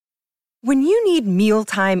When you need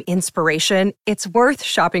mealtime inspiration, it's worth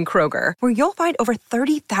shopping Kroger, where you'll find over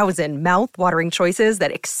 30,000 mouth-watering choices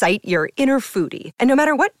that excite your inner foodie. And no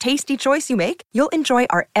matter what tasty choice you make, you'll enjoy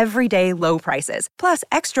our everyday low prices, plus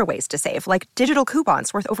extra ways to save, like digital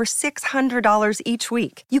coupons worth over $600 each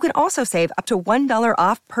week. You can also save up to $1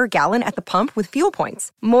 off per gallon at the pump with fuel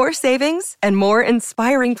points. More savings and more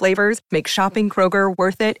inspiring flavors make shopping Kroger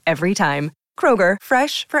worth it every time. Kroger,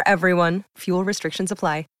 fresh for everyone. Fuel restrictions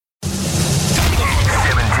apply.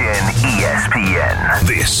 710 ESPN.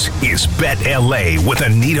 This is Bet LA with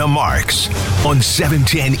Anita Marks on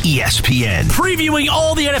 710 ESPN. Previewing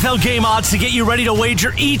all the NFL game odds to get you ready to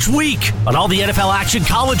wager each week on all the NFL action,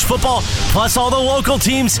 college football, plus all the local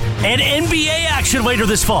teams and NBA action later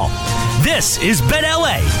this fall. This is Bet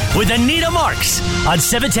LA with Anita Marks on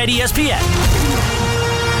 710 ESPN.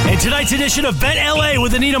 And tonight's edition of Bet LA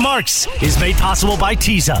with Anita Marks is made possible by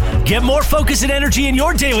Teza. Get more focus and energy in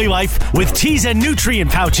your daily life with Teza nutrient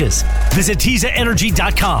pouches. Visit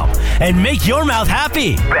TezaEnergy.com and make your mouth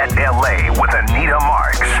happy. Bet LA with Anita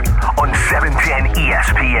Marks on 710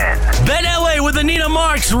 ESPN. Bet LA with Anita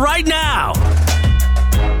Marks right now.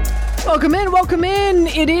 Welcome in.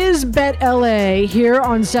 It is Bet LA here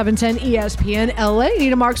on 710 ESPN LA.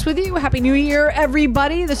 Anita Marks with you. Happy New Year,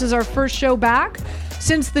 everybody. This is our first show back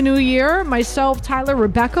since the new year. Myself, Tyler,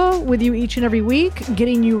 Rebecca, with you each and every week,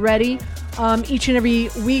 getting you ready each and every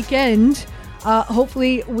weekend.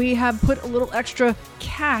 Hopefully, we have put a little extra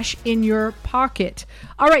cash in your pocket.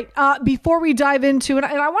 All right, before we dive into it,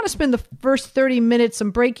 and I want to spend the first 30 minutes some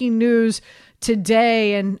breaking news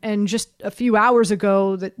today and just a few hours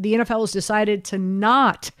ago that the NFL has decided to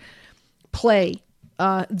not play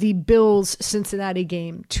the Bills-Cincinnati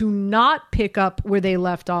game, to not pick up where they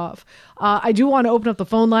left off. I do want to open up the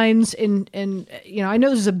phone lines, and I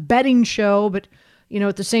know this is a betting show, but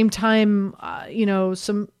at the same time,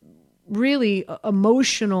 some really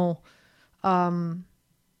emotional, an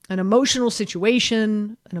emotional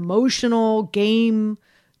situation, an emotional game,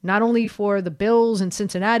 not only for the Bills and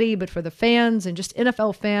Cincinnati, but for the fans and just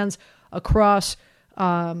NFL fans across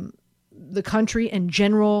the country in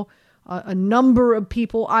general. A number of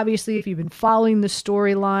people, obviously, if you've been following the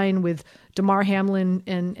storyline with Damar Hamlin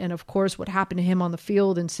and of course, what happened to him on the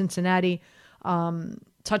field in Cincinnati,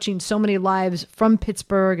 touching so many lives from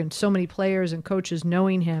Pittsburgh and so many players and coaches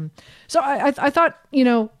knowing him. So I thought,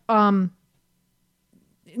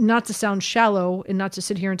 not to sound shallow and not to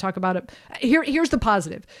sit here and talk about it. Here's the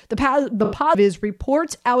positive. The positive is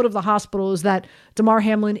reports out of the hospital is that Damar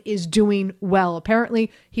Hamlin is doing well. Apparently,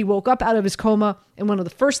 he woke up out of his coma, and one of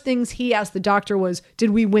the first things he asked the doctor was,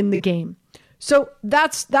 "Did we win the game?" So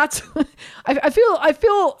that's. I feel. I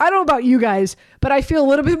don't know about you guys, but I feel a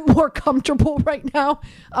little bit more comfortable right now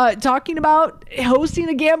talking about hosting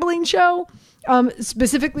a gambling show,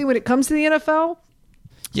 specifically when it comes to the NFL.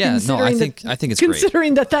 Yeah, no, I think it's great.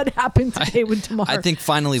 Considering that happened today with Damar. I think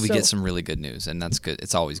finally we get some really good news, and that's good.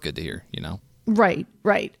 It's always good to hear, Right.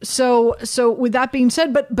 So with that being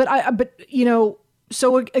said,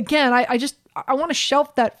 so again, I want to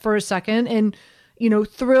shelf that for a second, and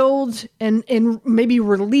thrilled and maybe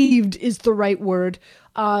relieved is the right word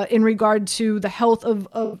in regard to the health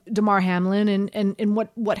of Damar Hamlin and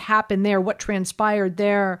what happened there, what transpired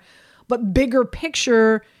there, but bigger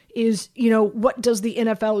picture is, what does the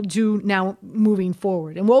NFL do now moving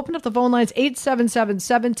forward? And we'll open up the phone lines,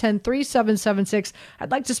 877-710-3776.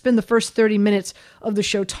 I'd like to spend the first 30 minutes of the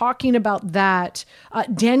show talking about that.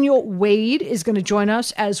 Daniel Wade is going to join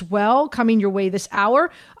us as well, coming your way this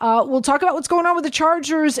hour. We'll talk about what's going on with the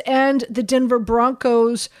Chargers and the Denver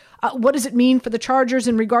Broncos. What does it mean for the Chargers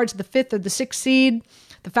in regard to the 5th or the 6th seed?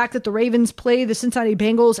 The fact that the Ravens play the Cincinnati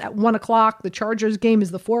Bengals at 1 o'clock, the Chargers game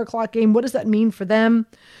is the 4 o'clock game. What does that mean for them?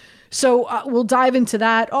 So we'll dive into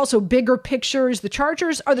that. Also, bigger pictures.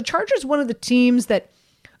 Are the Chargers one of the teams that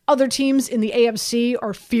other teams in the AFC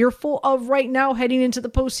are fearful of right now heading into the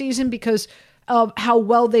postseason because of how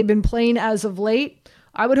well they've been playing as of late?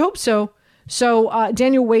 I would hope so. So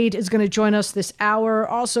Daniel Wade is going to join us this hour.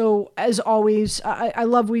 Also, as always, I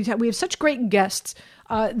love we have such great guests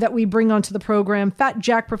that we bring onto the program. Fat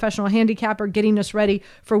Jack, professional handicapper, getting us ready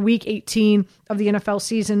for Week 18 of the NFL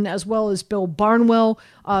season, as well as Bill Barnwell,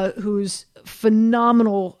 who's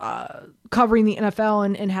phenomenal covering the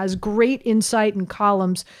NFL and has great insight and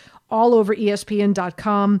columns all over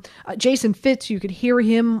ESPN.com. Jason Fitz, you could hear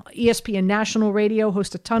him, ESPN National Radio,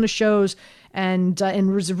 hosts a ton of shows, and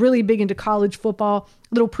was really big into college football.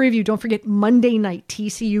 Little preview, don't forget Monday night,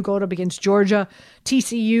 TCU going up against Georgia.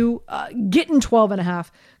 TCU getting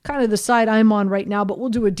 12.5, kind of the side I'm on right now, but we'll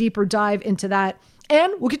do a deeper dive into that.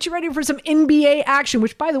 And we'll get you ready for some NBA action,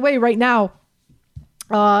 which, by the way, right now,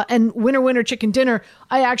 And winner chicken dinner.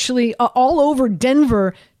 I actually all over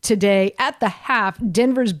Denver today at the half.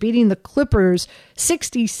 Denver's beating the Clippers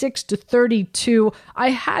 66-32. I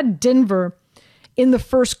had Denver in the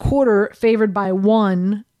first quarter favored by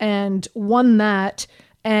 1 and won that.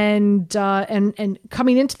 And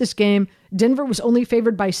coming into this game, Denver was only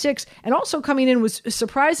favored by 6. And also coming in was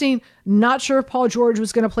surprising. Not sure if Paul George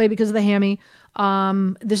was going to play because of the hammy.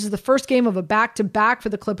 This is the first game of a back-to-back for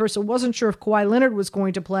the Clippers, so wasn't sure if Kawhi Leonard was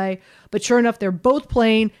going to play, but sure enough, they're both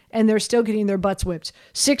playing, and they're still getting their butts whipped.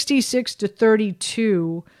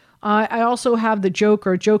 66-32. I also have the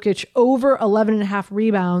Jokic over 11.5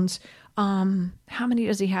 rebounds. How many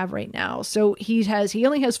does he have right now? So he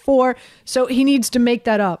only has 4, so he needs to make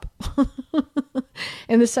that up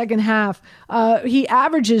in the second half. He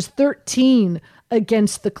averages 13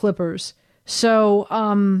 against the Clippers.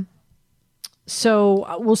 So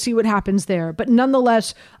we'll see what happens there. But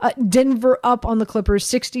nonetheless, Denver up on the Clippers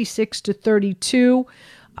 66-32.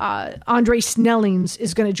 Andre Snellings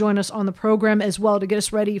is going to join us on the program as well to get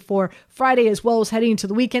us ready for Friday, as well as heading into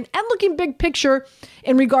the weekend and looking big picture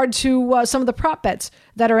in regard to some of the prop bets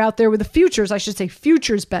that are out there with the futures. I should say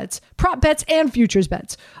futures bets, prop bets and futures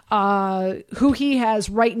bets. Who he has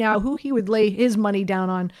right now, who he would lay his money down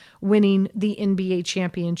on winning the NBA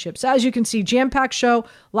championship. So as you can see, jam-packed show,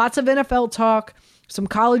 lots of NFL talk, some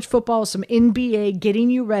college football, some NBA, getting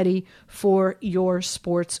you ready for your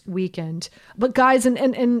sports weekend. But guys,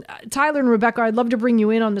 and Tyler and Rebecca, I'd love to bring you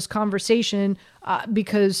in on this conversation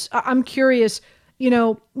because I'm curious. You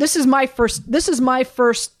know, this is my first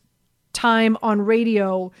time on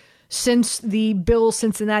radio since the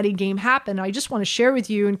Bills-Cincinnati game happened. I just want to share with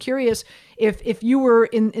you, and curious if you were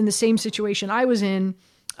in the same situation I was in.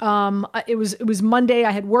 It was Monday.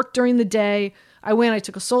 I had worked during the day. I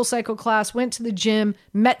took a SoulCycle class, went to the gym,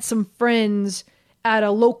 met some friends at a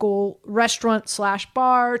local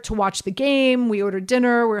restaurant/bar to watch the game. We ordered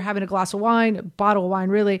dinner. We were having a glass of wine, a bottle of wine,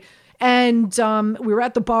 really. And we were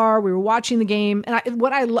at the bar. We were watching the game. And I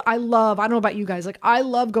love, I don't know about you guys, like I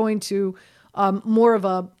love going to more of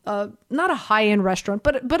a not a high-end restaurant,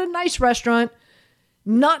 but a nice restaurant.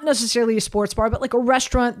 Not necessarily a sports bar, but like a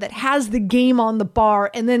restaurant that has the game on the bar,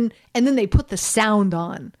 and then they put the sound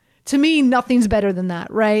on. To me, nothing's better than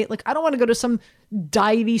that, right? Like, I don't want to go to some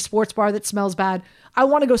divey sports bar that smells bad. I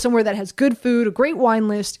want to go somewhere that has good food, a great wine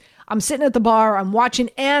list. I'm sitting at the bar, I'm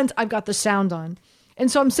watching, and I've got the sound on.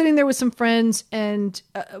 And so I'm sitting there with some friends, and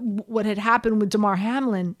what had happened with Damar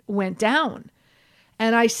Hamlin went down.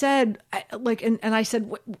 And I said, I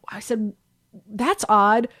said, that's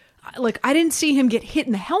odd. Like, I didn't see him get hit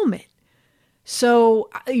in the helmet.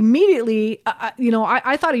 So immediately,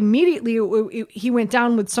 I thought immediately he went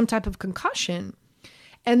down with some type of concussion.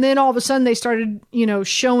 And then all of a sudden they started,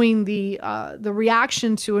 showing the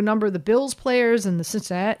reaction to a number of the Bills players and the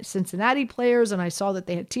Cincinnati players. And I saw that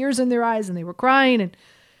they had tears in their eyes and they were crying.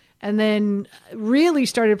 And then really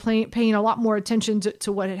started paying a lot more attention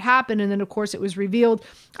to what had happened. And then, of course, it was revealed.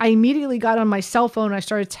 I immediately got on my cell phone and I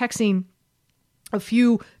started texting a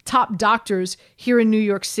few top doctors here in New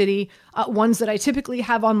York City, ones that I typically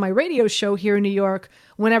have on my radio show here in New York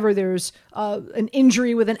whenever there's an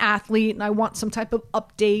injury with an athlete and I want some type of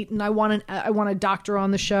update and I want a doctor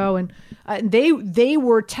on the show. And they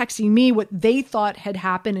were texting me what they thought had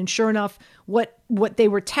happened. And sure enough, what they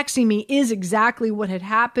were texting me is exactly what had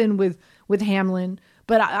happened with Hamlin.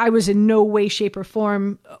 But I was in no way, shape, or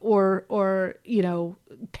form or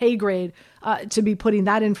pay grade to be putting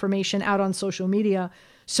that information out on social media.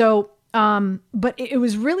 So, but it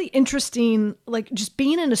was really interesting, like just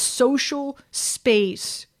being in a social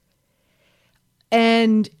space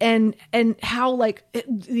and how like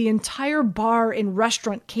the entire bar and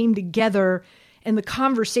restaurant came together and the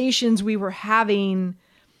conversations we were having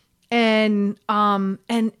and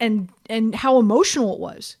how emotional it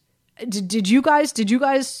was. Did you guys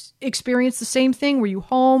experience the same thing? Were you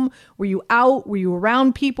home? Were you out? Were you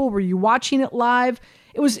around people? Were you watching it live?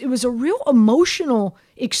 It was a real emotional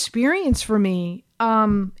experience for me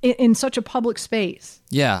in such a public space.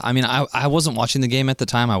 Yeah, I mean, I wasn't watching the game at the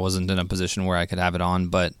time. I wasn't in a position where I could have it on,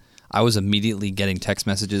 but I was immediately getting text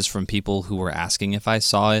messages from people who were asking if I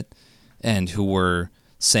saw it and who were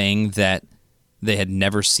saying that they had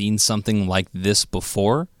never seen something like this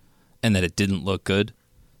before and that it didn't look good.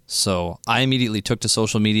 So I immediately took to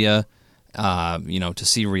social media, to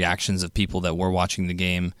see reactions of people that were watching the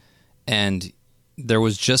game. And there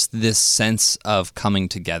was just this sense of coming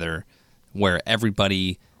together where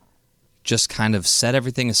everybody just kind of set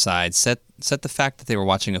everything aside, set the fact that they were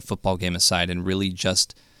watching a football game aside and really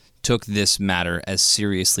just took this matter as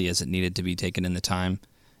seriously as it needed to be taken in the time.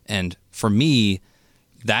 And for me,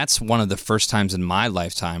 that's one of the first times in my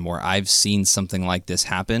lifetime where I've seen something like this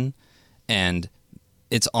happen, and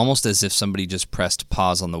it's almost as if somebody just pressed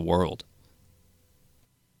pause on the world.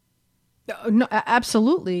 No,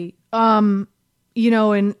 absolutely. And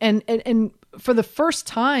for the first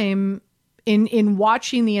time in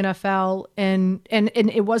watching the NFL, and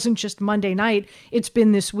it wasn't just Monday night, it's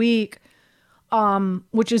been this week,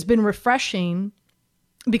 which has been refreshing,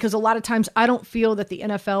 because a lot of times I don't feel that the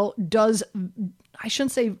NFL does, I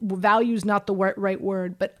shouldn't say value's not the right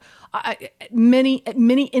word, but at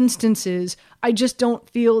many instances, I just don't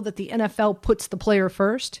feel that the NFL puts the player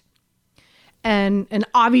first. And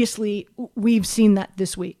obviously we've seen that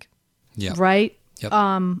this week, right? Yep.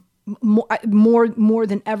 More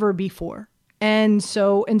than ever before. And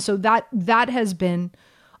so that has been,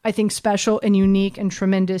 I think, special and unique and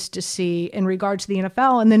tremendous to see in regard to the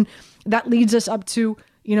NFL. And then that leads us up to,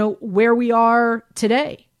 where we are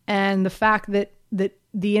today, and the fact that the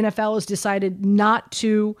NFL has decided not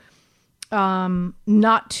to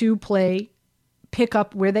pick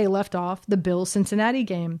up where they left off, the Bills-Cincinnati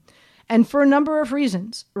game. And for a number of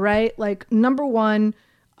reasons, right? Like, number one,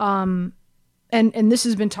 and this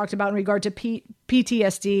has been talked about in regard to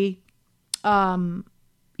PTSD. I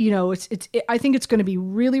think it's going to be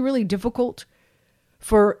really, really difficult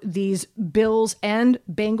for these Bills and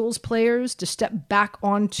Bengals players to step back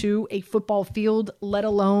onto a football field, let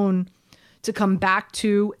alone to come back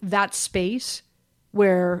to that space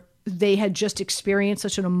where they had just experienced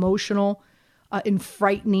such an emotional and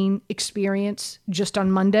frightening experience just on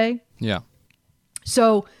Monday. Yeah.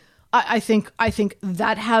 So I think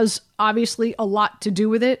that has obviously a lot to do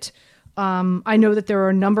with it. I know that there are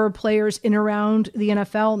a number of players in around the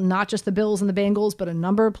NFL, not just the Bills and the Bengals, but a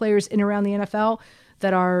number of players in around the NFL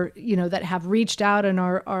that are, that have reached out and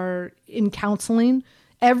are in counseling.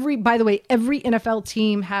 By the way, every NFL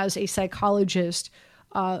team has a psychologist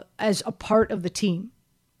as a part of the team,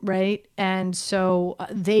 right? And so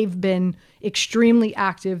they've been extremely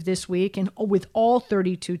active this week, and with all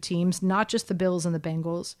 32 teams, not just the Bills and the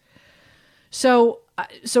Bengals. So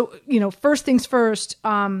first things first,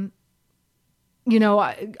 obviously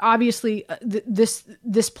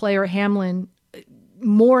this player, Hamlin,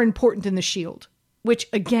 more important than the shield, which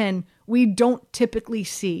again, we don't typically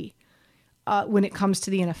see when it comes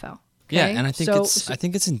to the NFL. Okay? Yeah, and I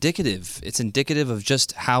think it's indicative. It's indicative of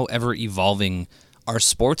just how ever evolving our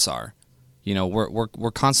sports are.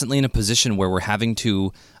 We're constantly in a position where we're having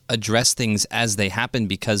to address things as they happen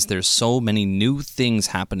because there's so many new things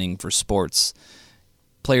happening for sports.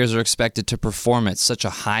 Players are expected to perform at such a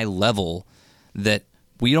high level that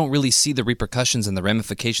we don't really see the repercussions and the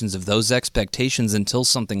ramifications of those expectations until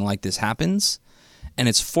something like this happens. And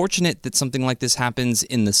it's fortunate that something like this happens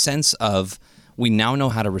in the sense of we now know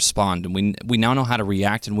how to respond, and we now know how to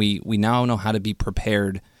react, and we now know how to be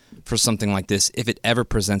prepared for something like this if it ever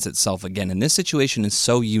presents itself again. And this situation is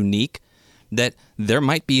so unique that there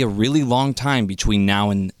might be a really long time between now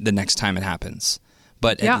and the next time it happens.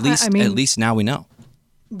 But at least now we know.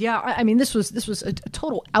 Yeah, I mean, this was a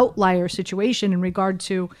total outlier situation in regard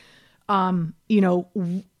to,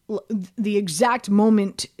 the exact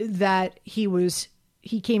moment that he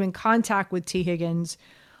came in contact with T. Higgins,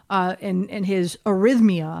 and his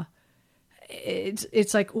arrhythmia.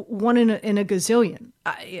 It's like one in a gazillion.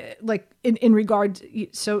 In regard,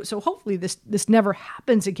 so hopefully this never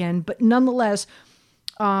happens again. But nonetheless,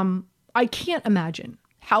 I can't imagine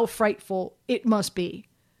how frightful it must be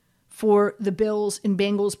for the Bills and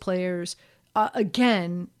Bengals players,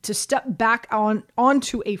 again, to step back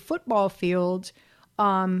onto a football field,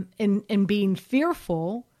 and being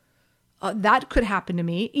fearful. That could happen to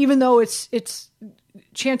me, even though it's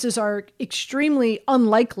chances are extremely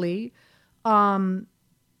unlikely. I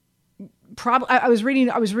was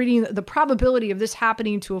reading the probability of this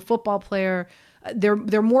happening to a football player.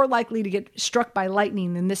 They're more likely to get struck by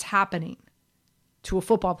lightning than this happening to a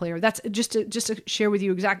football player. That's just to share with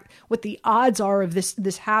you exactly what the odds are of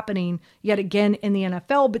this happening yet again in the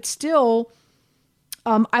NFL. But still,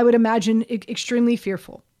 I would imagine extremely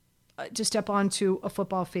fearful to step onto a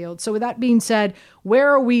football field. So with that being said, where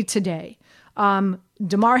are we today?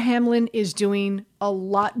 Damar Hamlin is doing a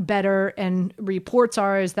lot better, and reports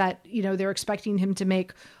are that they're expecting him to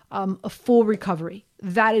make a full recovery.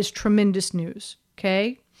 That is tremendous news.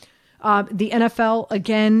 Okay, the NFL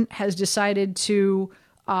again has decided to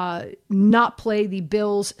not play the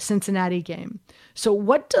Bills-Cincinnati game. So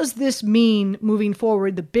what does this mean moving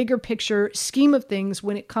forward, the bigger picture scheme of things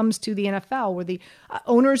when it comes to the NFL, where the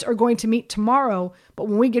owners are going to meet tomorrow? But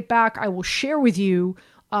when we get back, I will share with you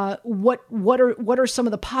what are some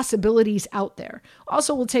of the possibilities out there?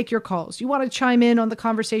 Also, we'll take your calls. You want to chime in on the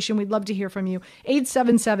conversation? We'd love to hear from you.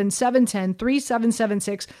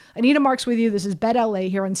 877-710-3776. Anita Marks with you. This is Bet LA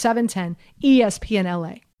here on 710 ESPN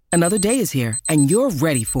LA. Another day is here, and you're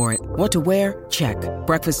ready for it. What to wear? Check.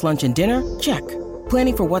 Breakfast, lunch, and dinner? Check.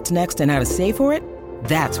 Planning for what's next and how to save for it?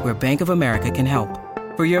 That's where Bank of America can help.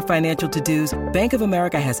 For your financial to-dos, Bank of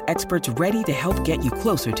America has experts ready to help get you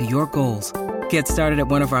closer to your goals. Get started at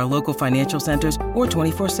one of our local financial centers or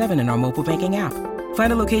 24/7 in our mobile banking app.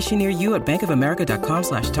 Find a location near you at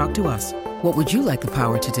bankofamerica.com/talktous. What would you like the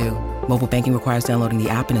power to do? Mobile banking requires downloading the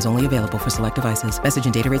app and is only available for select devices. Message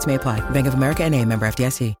and data rates may apply. Bank of America NA, member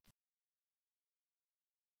FDIC.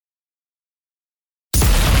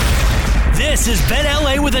 This is Bet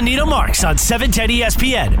LA with Anita Marks on 710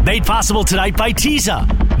 ESPN. Made possible tonight by Teza.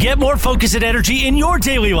 Get more focus and energy in your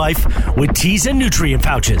daily life with Teza nutrient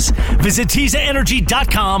pouches. Visit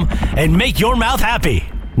TezaEnergy.com and make your mouth happy.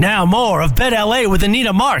 Now more of Bet LA with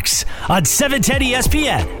Anita Marks on 710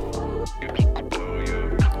 ESPN.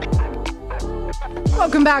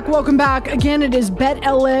 Welcome back. Again, it is Bet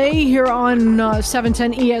LA here on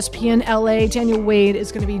 710 ESPN LA. Daniel Wade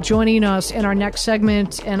is going to be joining us in our next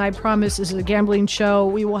segment, and I promise this is a gambling show.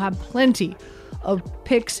 We will have plenty of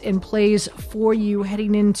picks and plays for you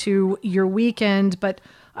heading into your weekend, but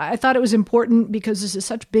I thought it was important because this is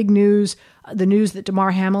such big news, the news that Damar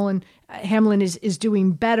Hamlin is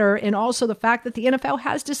doing better, and also the fact that the NFL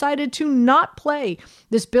has decided to not play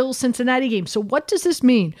this Bills-Cincinnati game. So what does this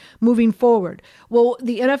mean moving forward? Well,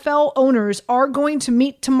 the NFL owners are going to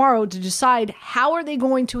meet tomorrow to decide how are they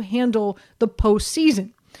going to handle the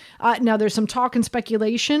postseason. Now, there's some talk and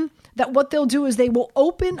speculation that what they'll do is they will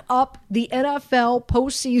open up the NFL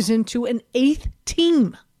postseason to an 8th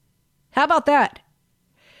team. How about that?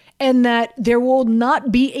 And that there will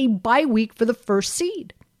not be a bye week for the first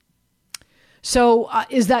seed. So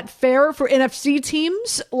is that fair for NFC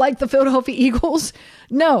teams like the Philadelphia Eagles?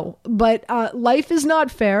 No, but life is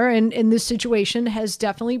not fair, and this situation has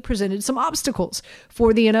definitely presented some obstacles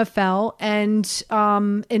for the NFL, and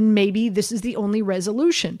maybe this is the only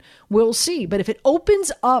resolution. We'll see. But if it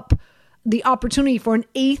opens up the opportunity for an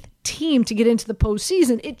 8th team to get into the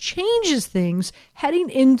postseason, it changes things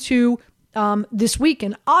heading into this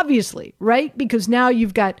weekend, obviously, right? Because now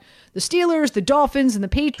you've got the Steelers, the Dolphins, and the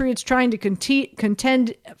Patriots trying to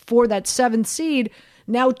contend for that 7th seed.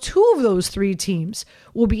 Now 2 of those 3 teams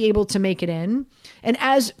will be able to make it in. And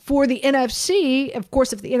as for the NFC, of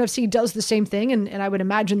course, if the NFC does the same thing, and I would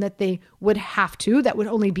imagine that they would have to, that would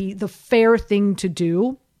only be the fair thing to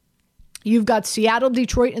do. You've got Seattle,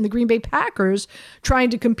 Detroit, and the Green Bay Packers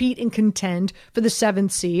trying to compete and contend for the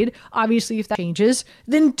 7th seed. Obviously, if that changes,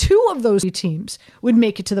 then 2 of those teams would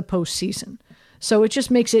make it to the postseason. So it just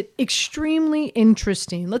makes it extremely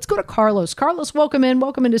interesting. Let's go to Carlos. Carlos, welcome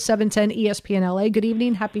into 710 ESPN LA. Good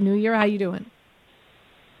evening. Happy New Year. How you doing?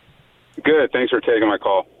 Good. Thanks for taking my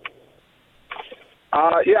call.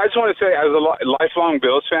 I just want to say, as a lifelong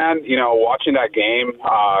Bills fan, watching that game,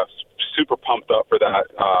 super pumped up for that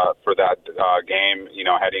game,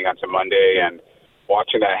 heading onto Monday, and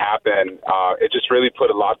watching that happen, it just really put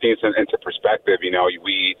a lot of things into perspective.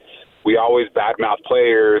 We always badmouth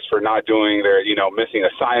players for not doing their, missing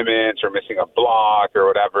assignments or missing a block or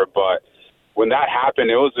whatever. But when that happened,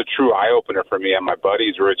 it was a true eye opener for me and my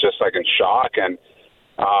buddies. We were just like in shock, and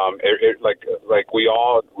like we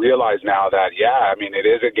all realize now that it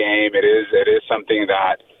is a game. It is something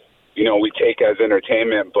that we take as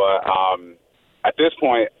entertainment. But at this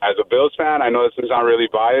point, as a Bills fan, I know this is not really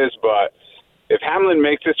biased, but if Hamlin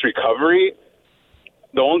makes this recovery,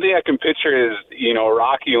 the only thing I can picture is,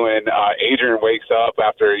 Rocky when Adrian wakes up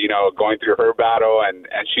after, going through her battle and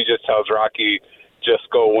she just tells Rocky, just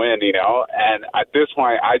go win, And at this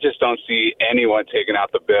point, I just don't see anyone taking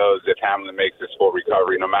out the Bills if Hamlin makes this full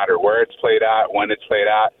recovery, no matter where it's played at, when it's played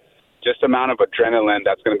at. Just the amount of adrenaline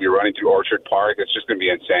that's going to be running through Orchard Park, it's just going to be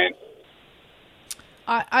insane.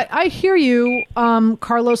 I hear you,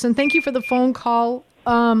 Carlos, and thank you for the phone call.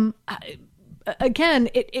 Again,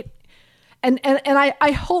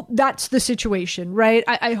 I hope that's the situation, right?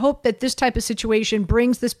 I hope that this type of situation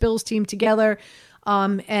brings this Bills team together,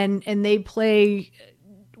 and they play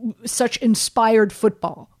such inspired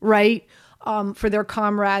football, right? For their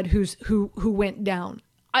comrade who went down.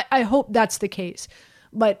 I hope that's the case,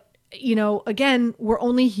 but again, we're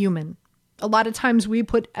only human. A lot of times we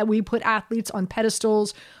put athletes on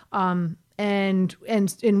pedestals, and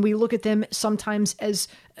we look at them sometimes as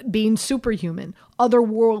being superhuman,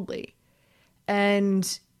 otherworldly.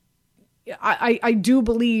 And I do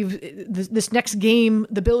believe this next game,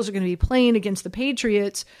 the Bills are going to be playing against the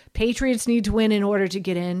Patriots. Patriots need to win in order to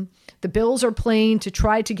get in. The Bills are playing to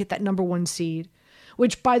try to get that number 1 seed,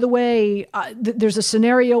 which, by the way, there's a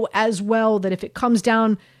scenario as well that if it comes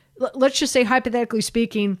down, let's just say, hypothetically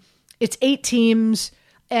speaking, it's 8 teams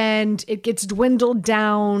and it gets dwindled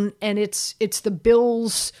down and it's the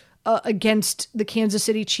Bills against the Kansas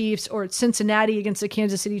City Chiefs, or it's Cincinnati against the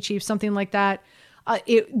Kansas City Chiefs, something like that.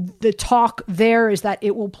 The talk there is that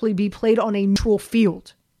it will be played on a neutral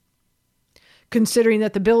field, considering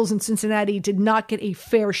that the Bills and Cincinnati did not get a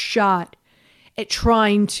fair shot at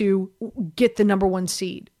trying to get the number 1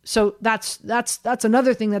 seed. So that's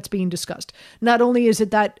another thing that's being discussed. Not only is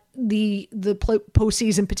it that the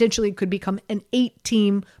postseason potentially could become an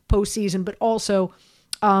 8-team postseason, but also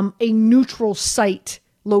a neutral site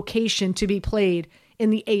location to be played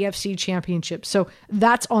in the AFC Championship. So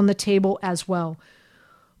that's on the table as well.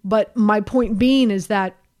 But my point being is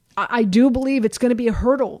that I do believe it's going to be a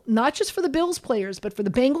hurdle, not just for the Bills players, but for the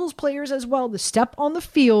Bengals players as well, to step on the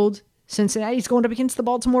field. Cincinnati's going up against the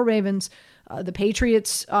Baltimore Ravens. The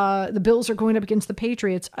Patriots, the Bills are going up against the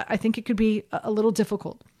Patriots. I think it could be a little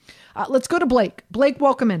difficult. Let's go to Blake. Blake,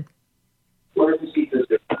 welcome in.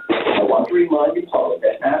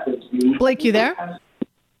 Blake, you there? Mike?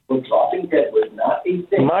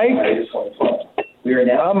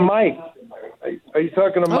 I'm Mike. Are you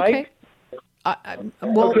talking to Mike?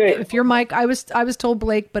 Okay. If you're Mike, I was told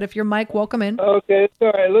Blake, but if you're Mike, welcome in. Okay, it's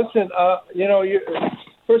all right. Listen,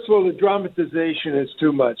 first of all, the dramatization is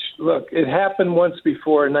too much. Look, it happened once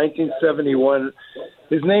before in 1971.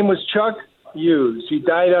 His name was Chuck Hughes. He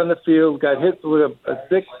died on the field, got hit with a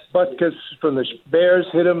thick butt kiss from the Bears,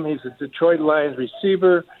 hit him. He's a Detroit Lions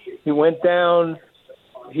receiver. He went down.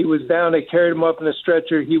 He was down. They carried him up in a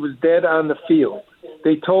stretcher. He was dead on the field.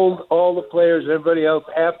 They told all the players and everybody else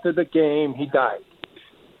after the game he died.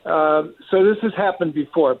 So this has happened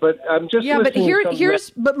before, but I'm just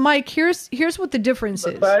but Mike, here's what the difference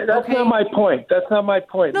is. But that's not my point. That's not my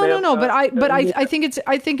point. No. But I think it's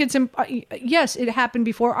yes, it happened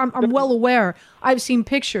before. I'm well aware. I've seen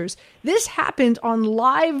pictures. This happened on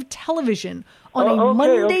live television on a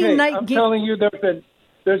Monday night game. I'm telling you,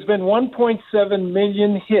 there's been 1.7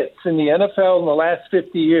 million hits in the NFL in the last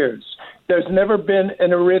 50 years. There's never been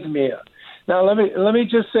an arrhythmia. Now, let me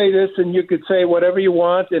just say this, and you could say whatever you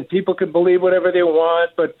want, and people can believe whatever they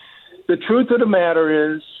want, but the truth of the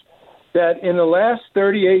matter is that in the last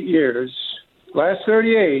 38 years,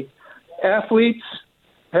 athletes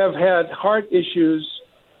have had heart issues.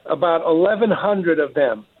 About 1,100 of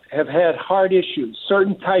them have had heart issues,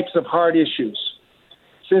 certain types of heart issues.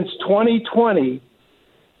 Since 2020,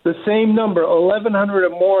 the same number, 1,100 or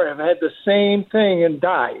more, have had the same thing and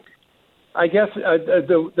died. I guess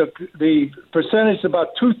the percentage,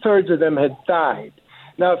 about 2/3 of them had died.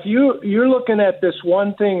 Now, if you're looking at this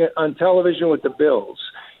one thing on television with the Bills,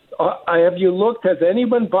 has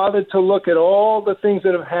anyone bothered to look at all the things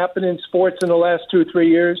that have happened in sports in the last 2 or 3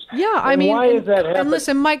 years? Yeah, I mean, why is that happening? And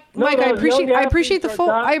listen, Mike, I appreciate the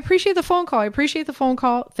phone. I appreciate the phone call. I appreciate the phone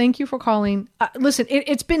call. Thank you for calling. Listen,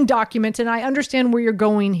 it's been documented, and I understand where you're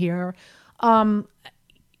going here. And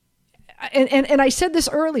I said this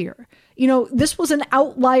earlier. You know, this was an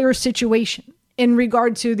outlier situation in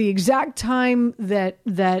regard to the exact time that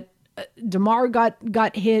DeMar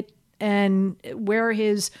got hit and where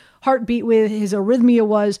his heartbeat with his arrhythmia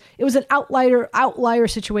was. It was an outlier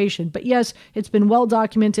situation. But yes, it's been well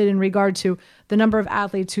documented in regard to the number of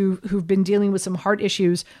athletes who've been dealing with some heart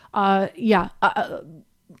issues.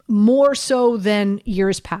 More so than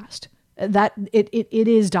years past. That it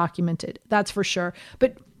is documented. That's for sure.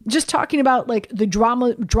 But just talking about like the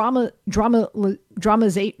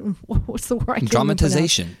dramatization. What's the word?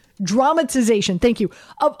 Dramatization. Thank you.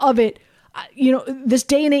 Of it. This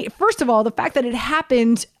day and age. First of all, the fact that it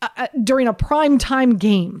happened during a prime time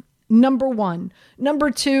game. Number one. Number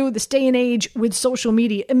two, this day and age with social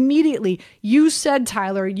media. Immediately, you said,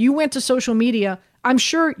 Tyler, you went to social media. I'm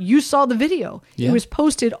sure you saw the video. Yeah. It was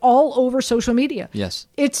posted all over social media. Yes.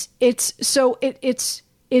 It's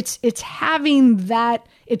having that.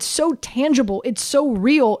 It's so tangible. It's so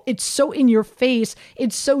real. It's so in your face.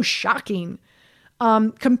 It's so shocking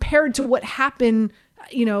compared to what happened,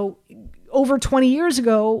 over 20 years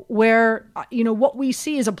ago where, what we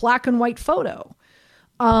see is a black and white photo.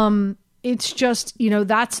 It's just,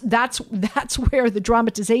 that's where the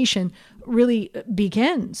dramatization really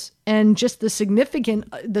begins. And just the significance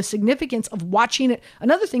of watching it.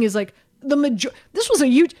 Another thing is like this was a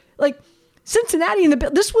huge, Cincinnati and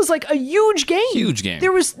this was like a huge game. Huge game.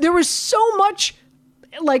 There was so much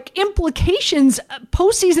like implications,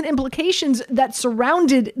 postseason implications that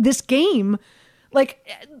surrounded this game. Like,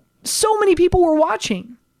 so many people were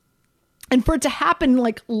watching. And for it to happen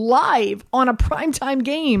like live on a primetime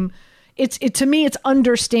game, to me, it's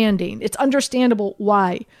understanding. It's understandable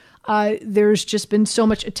why there's just been so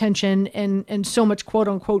much attention and so much quote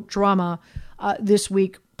unquote drama this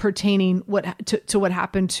week pertaining to what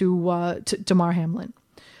happened to Damar Hamlin.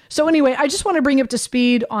 So anyway, I just want to bring you up to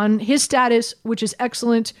speed on his status, which is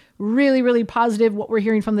excellent, really, really positive, what we're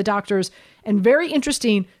hearing from the doctors, and very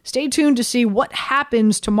interesting. Stay tuned to see what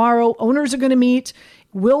happens tomorrow. Owners are going to meet.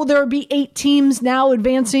 Will there be 8 teams now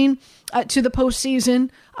advancing to the postseason?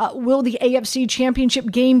 Will the AFC Championship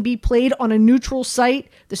game be played on a neutral site?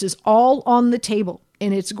 This is all on the table,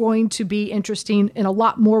 and it's going to be interesting, and a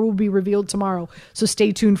lot more will be revealed tomorrow. So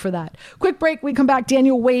stay tuned for that. Quick break. We come back.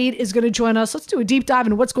 Daniel Wade is going to join us. Let's do a deep dive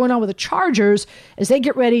into what's going on with the Chargers as they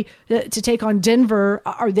get ready to take on Denver.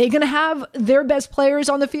 Are they going to have their best players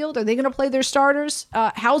on the field? Are they going to play their starters?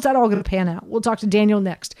 How's that all going to pan out? We'll talk to Daniel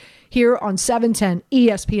next here on 710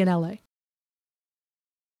 ESPN LA.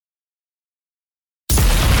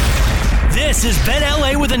 This is Bet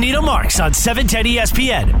LA with Anita Marks on 710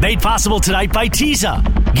 ESPN. Made possible tonight by Teza.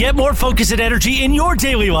 Get more focus and energy in your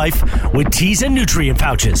daily life with Teza nutrient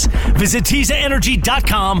pouches. Visit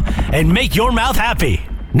TezaEnergy.com and make your mouth happy.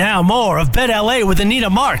 Now more of Bet LA with Anita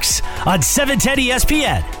Marks on 710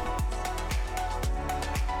 ESPN.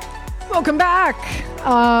 Welcome back.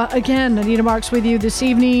 Again, Anita Marks with you this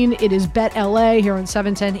evening. It is Bet LA here on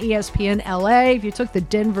 710 ESPN LA. If you took the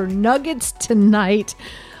Denver Nuggets tonight,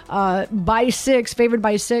 by 6, favored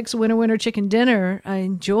by 6, winner, chicken dinner.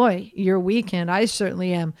 Enjoy your weekend. I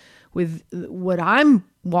certainly am with what I'm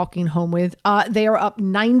walking home with. They are up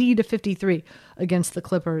 90-53 against the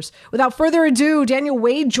Clippers. Without further ado, Daniel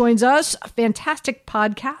Wade joins us. A fantastic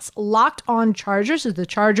podcast, Locked On Chargers, as the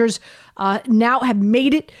Chargers now have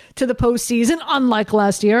made it to the postseason, unlike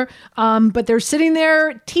last year. But they're sitting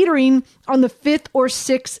there teetering on the 5th or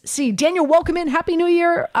 6th seed. Daniel, welcome in. Happy New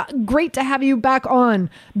Year. Great to have you back on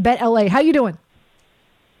Bet LA. How you doing?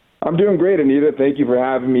 I'm doing great, Anita. Thank you for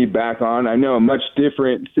having me back on. I know a much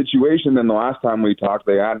different situation than the last time we talked.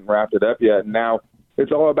 They hadn't wrapped it up yet. Now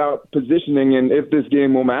it's all about positioning and if this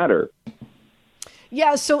game will matter.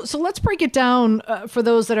 Yeah, so let's break it down for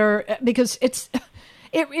those that are, because it's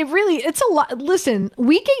a lot. Listen,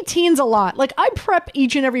 week 18's a lot. Like, I prep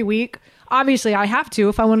each and every week. Obviously, I have to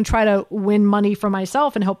if I want to try to win money for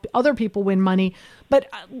myself and help other people win money. But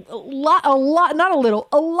a lot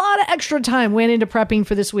of extra time went into prepping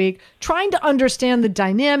for this week, trying to understand the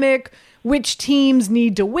dynamic, which teams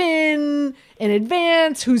need to win in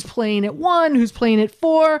advance, who's playing at 1, who's playing at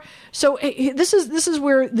 4. So this is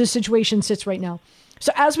where the situation sits right now.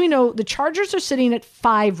 So as we know, the Chargers are sitting at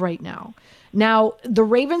 5 right now. Now, the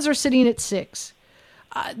Ravens are sitting at 6.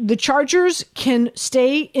 The Chargers can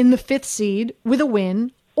stay in the 5th seed with a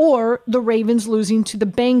win, or the Ravens losing to the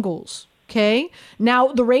Bengals. Okay. Now,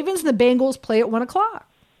 the Ravens and the Bengals play at 1 o'clock.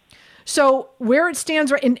 So where it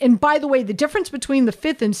stands right, and by the way, the difference between the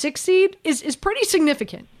 5th and 6th seed is pretty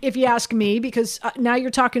significant, if you ask me, because now you're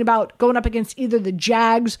talking about going up against either the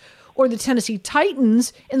Jags or the Tennessee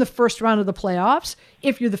Titans in the first round of the playoffs,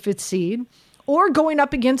 if you're the 5th seed, or going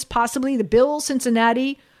up against possibly the Bills,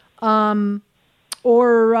 Cincinnati, or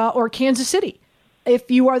Kansas City, if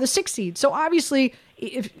you are the 6th seed. So obviously,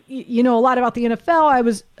 if you know a lot about the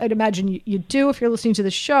NFL, I'd imagine you do. If you're listening to the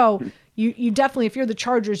show, you definitely, if you're the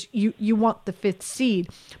Chargers, you want the 5th seed.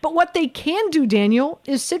 But what they can do, Daniel,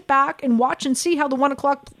 is sit back and watch and see how the 1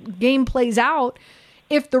 o'clock game plays out.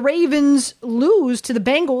 If the Ravens lose to the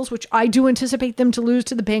Bengals, which I do anticipate them to lose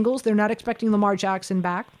to the Bengals, they're not expecting Lamar Jackson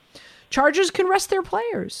back. Chargers can rest their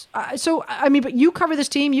players. But you cover this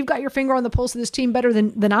team. You've got your finger on the pulse of this team better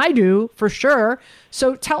than I do, for sure.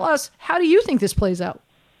 So tell us, how do you think this plays out?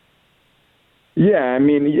 Yeah, I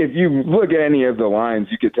mean, if you look at any of the lines,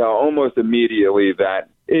 you could tell almost immediately that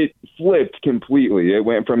it flipped completely. It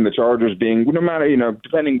went from the Chargers being, no matter,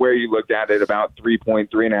 depending where you looked at it, about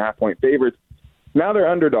 3.5 point favorites. Now they're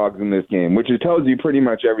underdogs in this game, which tells you pretty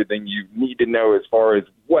much everything you need to know as far as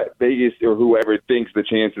what Vegas or whoever thinks the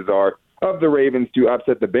chances are of the Ravens to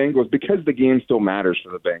upset the Bengals, because the game still matters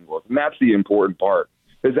for the Bengals. And that's the important part,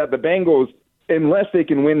 is that the Bengals, unless they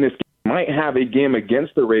can win this game, might have a game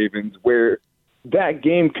against the Ravens where that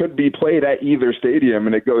game could be played at either stadium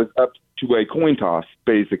and it goes up to a coin toss,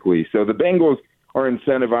 basically. So the Bengals are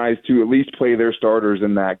incentivized to at least play their starters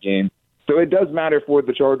in that game. So it does matter for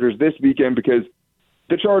the Chargers this weekend, because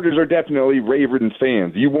the Chargers are definitely Ravens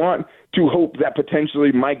fans. You want to hope that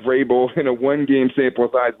potentially Mike Vrabel in a one-game sample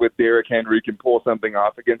size with Derrick Henry can pull something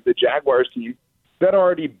off against the Jaguars team that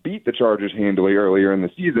already beat the Chargers handily earlier in the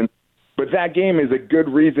season. But that game is a good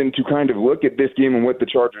reason to kind of look at this game and what the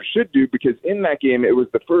Chargers should do, because in that game, it was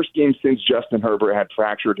the first game since Justin Herbert had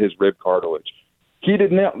fractured his rib cartilage. He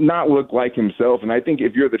did not look like himself, and I think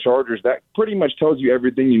if you're the Chargers, that pretty much tells you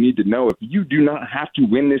everything you need to know. If you do not have to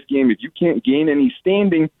win this game, if you can't gain any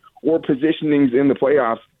standing or positionings in the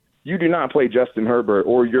playoffs, you do not play Justin Herbert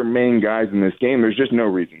or your main guys in this game. There's just no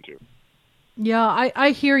reason to. Yeah,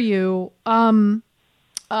 I hear you. Let's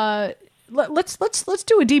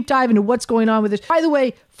do a deep dive into what's going on with this. By the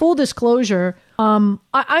way, full disclosure, I'm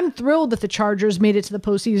thrilled that the Chargers made it to the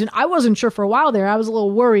postseason. I wasn't sure for a while there. I was a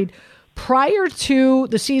little worried. Prior to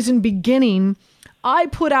the season beginning, I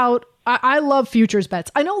put out, I love futures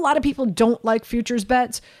bets. I know a lot of people don't like futures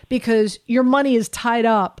bets because your money is tied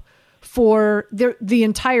up for the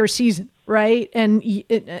entire season, right? And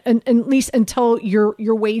at least until your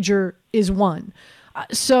wager is won.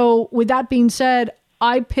 So with that being said,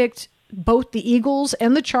 I picked both the Eagles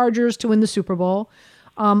and the Chargers to win the Super Bowl.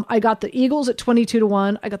 I got the Eagles at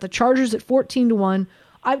 22-1. I got the Chargers at 14-1.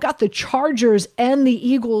 I've got the Chargers and the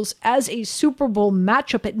Eagles as a Super Bowl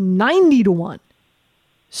matchup at 90-1.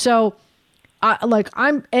 So,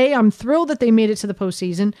 I'm thrilled that they made it to the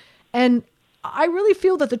postseason, and I really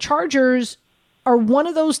feel that the Chargers are one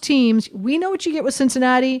of those teams. We know what you get with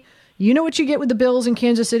Cincinnati. You know what you get with the Bills in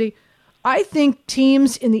Kansas City. I think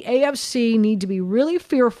teams in the AFC need to be really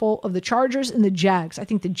fearful of the Chargers and the Jags. I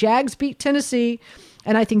think the Jags beat Tennessee,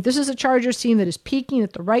 and I think this is a Chargers team that is peaking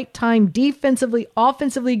at the right time, defensively,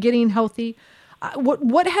 offensively getting healthy.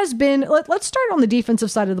 What has been, let's start on the defensive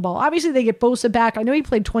side of the ball. Obviously, they get Bosa back. I know he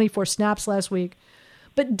played 24 snaps last week,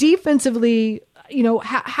 but defensively,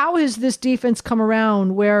 how has this defense come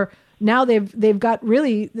around where now they've got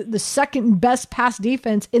really the second best pass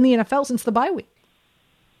defense in the NFL since the bye week?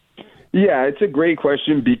 Yeah, it's a great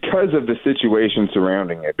question because of the situation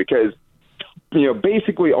surrounding it. Because,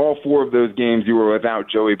 basically all four of those games you were without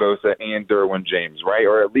Joey Bosa and Derwin James, right?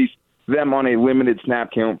 Or at least them on a limited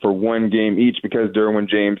snap count for one game each because Derwin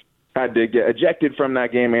James had to get ejected from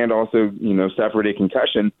that game and also, suffered a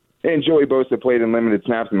concussion. And Joey Bosa played in limited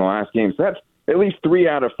snaps in the last game. So that's at least 3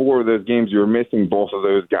 out of 4 of those games you were missing both of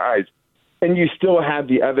those guys. And you still had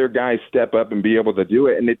the other guys step up and be able to do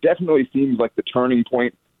it. And it definitely seems like the turning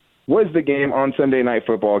point was the game on Sunday Night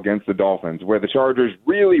Football against the Dolphins, where the Chargers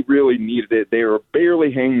really, really needed it. They were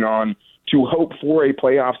barely hanging on to hope for a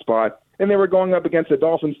playoff spot, and they were going up against a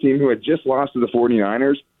Dolphins team who had just lost to the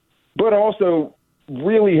 49ers, but also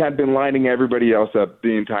really had been lining everybody else up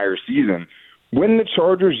the entire season. When the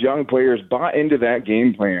Chargers' young players bought into that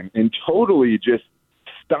game plan and totally just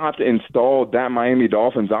stopped and stalled that Miami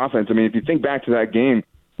Dolphins offense, I mean, if you think back to that game,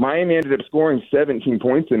 Miami ended up scoring 17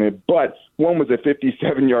 points in it, but one was a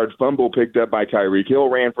 57-yard fumble picked up by Tyreek Hill,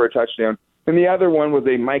 ran for a touchdown, and the other one was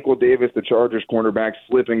a Michael Davis, the Chargers cornerback,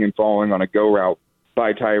 slipping and falling on a go route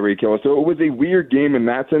by Tyreek Hill. So it was a weird game in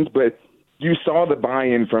that sense, but you saw the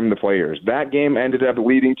buy-in from the players. That game ended up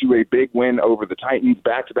leading to a big win over the Titans,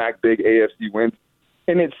 back-to-back big AFC wins,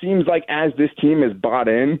 and it seems like as this team has bought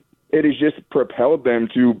in, it has just propelled them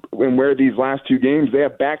to, and where these last 2 games, they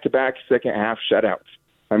have back-to-back second-half shutouts.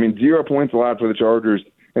 I mean, 0 points allowed for the Chargers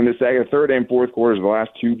in the third and fourth quarters of the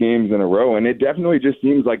last 2 games in a row, and it definitely just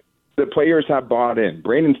seems like the players have bought in.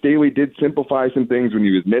 Brandon Staley did simplify some things when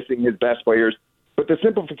he was missing his best players, but the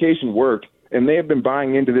simplification worked, and they have been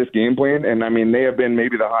buying into this game plan, and, I mean, they have been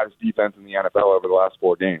maybe the hottest defense in the NFL over the last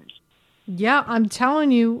 4 games. Yeah, I'm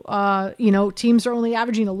telling you, teams are only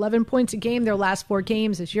averaging 11 points a game their last 4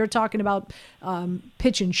 games. As you're talking about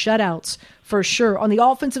pitch and shutouts, for sure. On the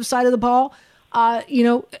offensive side of the ball,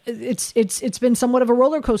 it's been somewhat of a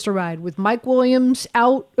roller coaster ride with Mike Williams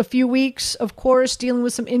out a few weeks, of course, dealing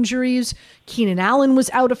with some injuries. Keenan Allen was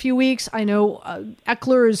out a few weeks. I know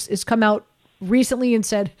Eckler has come out recently and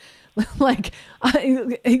said, we might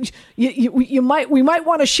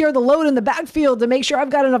want to share the load in the backfield to make sure I've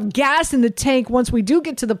got enough gas in the tank once we do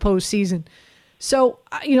get to the postseason. So,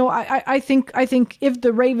 I think if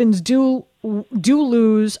the Ravens do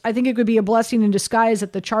lose, I think it could be a blessing in disguise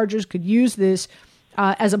that the Chargers could use this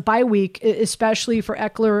as a bye week, especially for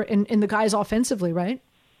Eckler and the guys offensively, right?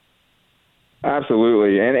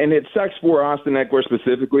 Absolutely. And it sucks for Austin Eckler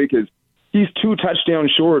specifically because he's 2 touchdowns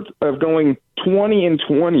short of going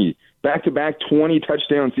 20-20, back-to-back 20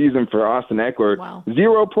 touchdown season for Austin Eckler. Wow.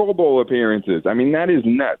 0 Pro Bowl appearances. I mean, that is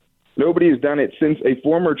nuts. Nobody has done it since a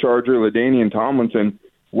former Charger, LaDainian Tomlinson,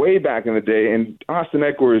 way back in the day. And Austin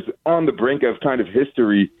Eckler is on the brink of kind of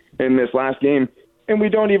history in this last game. And we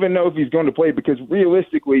don't even know if he's going to play because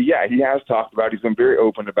realistically, yeah, he has talked about, he's been very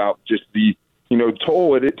open about just the,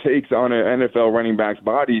 toll that it takes on an NFL running back's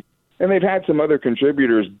body. And they've had some other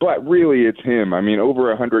contributors, but really it's him. I mean, over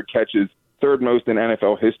 100 catches, third most in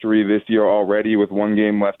NFL history this year already with one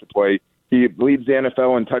game left to play. He leads the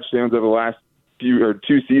NFL in touchdowns over the last 2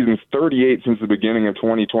 seasons, 38 since the beginning of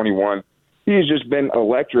 2021. He's just been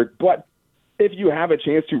electric. But if you have a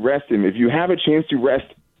chance to rest him, if you have a chance to rest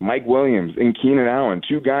Mike Williams and Keenan Allen,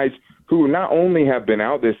 two guys who not only have been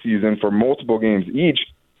out this season for multiple games each,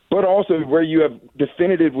 but also where you have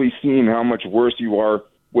definitively seen how much worse you are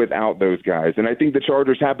without those guys. And I think the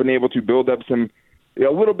Chargers have been able to build up a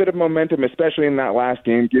little bit of momentum, especially in that last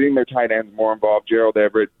game, getting their tight ends more involved, Gerald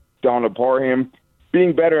Everett, Donald Parham,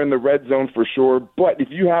 being better in the red zone for sure. But if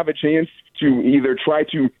you have a chance to either try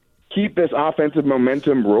to keep this offensive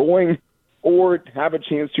momentum rolling or have a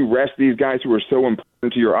chance to rest these guys who are so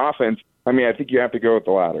important to your offense, I mean, I think you have to go with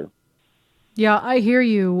the latter. Yeah, I hear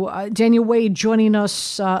you. Daniel Wade joining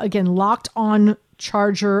us again, Locked On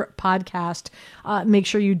Charger podcast. Make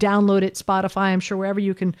sure you download it, Spotify, I'm sure wherever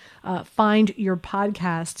you can find your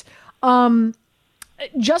podcast.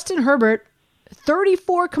 Justin Herbert,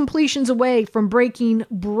 34 completions away from breaking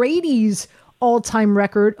Brady's all-time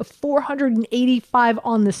record of 485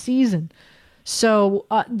 on the season. So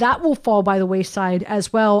that will fall by the wayside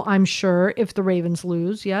as well, I'm sure, if the Ravens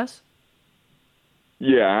lose, yes?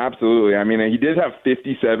 Yeah, absolutely. I mean, he did have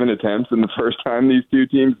 57 attempts in the first time these two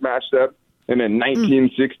teams matched up in a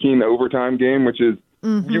 19-16 overtime game, which is,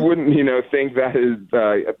 you wouldn't, think that is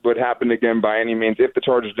would happen again by any means if the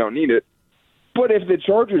Chargers don't need it. But if the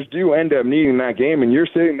Chargers do end up needing that game and you're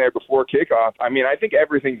sitting there before kickoff, I mean, I think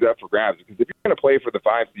everything's up for grabs, because if you're going to play for the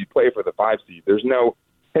 5 seed, play for the 5 seed. There's no,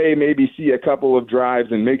 hey, maybe see a couple of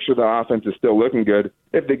drives and make sure the offense is still looking good.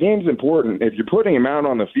 If the game's important, if you're putting him out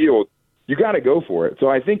on the field, you got to go for it. So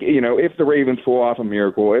I think, if the Ravens pull off a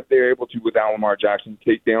miracle, if they're able to, without Lamar Jackson,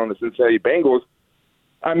 take down the Cincinnati Bengals,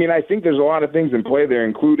 I mean, I think there's a lot of things in play there,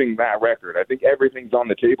 including that record. I think everything's on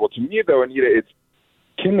the table. To me, though, Anita, it's,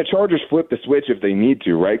 can the Chargers flip the switch if they need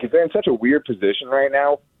to, right? Because they're in such a weird position right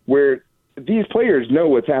now where these players know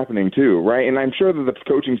what's happening too, right? And I'm sure that the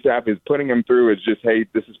coaching staff is putting them through as just, hey,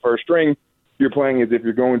 this is first string. You're playing as if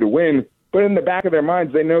you're going to win. But in the back of their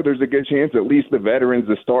minds, they know there's a good chance at least the veterans,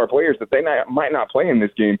 the star players, that they might not play in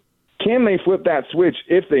this game. Can they flip that switch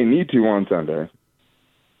if they need to on Sunday?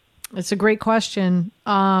 It's a great question.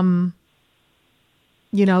 They'll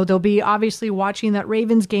be obviously watching that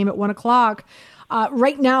Ravens game at 1 o'clock.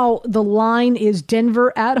 Right now, the line is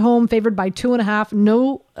Denver at home, favored by 2.5.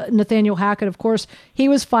 No Nathaniel Hackett, of course. He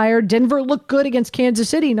was fired. Denver looked good against Kansas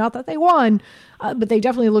City. Not that they won, but they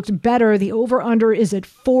definitely looked better. The over-under is at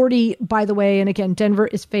 40, by the way. And again, Denver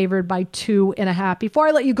is favored by 2.5. Before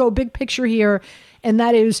I let you go, big picture here, and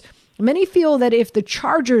that is many feel that if the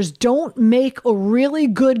Chargers don't make a really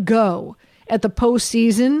good go at the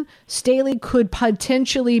postseason, Staley could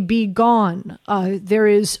potentially be gone. There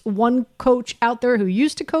is one coach out there who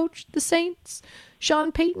used to coach the Saints,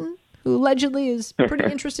 Sean Payton, who allegedly is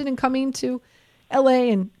pretty interested in coming to LA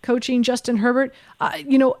and coaching Justin Herbert.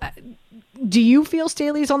 Do you feel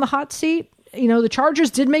Staley's on the hot seat? The Chargers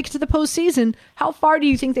did make it to the postseason. How far do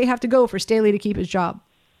you think they have to go for Staley to keep his job?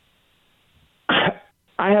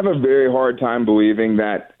 I have a very hard time believing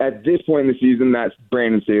that at this point in the season that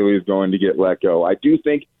Brandon Staley is going to get let go. I do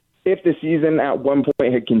think if the season at one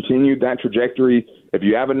point had continued that trajectory, if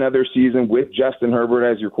you have another season with Justin Herbert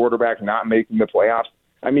as your quarterback not making the playoffs,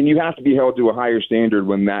 I mean, you have to be held to a higher standard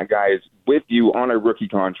when that guy is with you on a rookie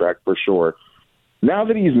contract for sure. Now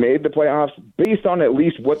that he's made the playoffs, based on at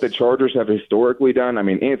least what the Chargers have historically done, I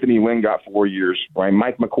mean, Anthony Lynn got 4 years, right?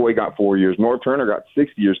 Mike McCoy got 4 years. Norv Turner got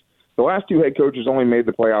 6 years. The last two head coaches only made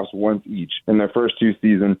the playoffs once each in their first two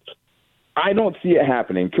seasons. I don't see it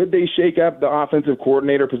happening. Could they shake up the offensive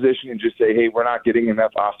coordinator position and just say, hey, we're not getting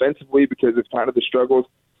enough offensively because it's kind of the struggles?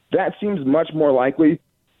 That seems much more likely.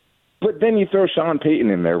 But then you throw Sean Payton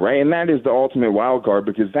in there, right? And that is the ultimate wild card,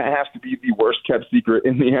 because that has to be the worst-kept secret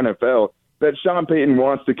in the NFL, that Sean Payton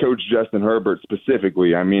wants to coach Justin Herbert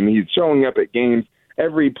specifically. I mean, he's showing up at games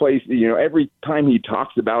every place, every time he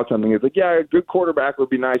talks about something, it's like, yeah, a good quarterback would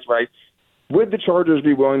be nice, right? Would the Chargers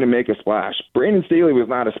be willing to make a splash? Brandon Staley was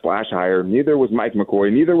not a splash hire. Neither was Mike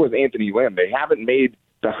McCoy. Neither was Anthony Lynn. They haven't made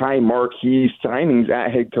the high marquee signings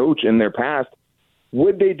at head coach in their past.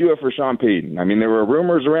 Would they do it for Sean Payton? I mean, there were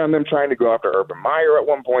rumors around them trying to go after Urban Meyer at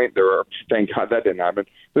one point. Thank God that didn't happen.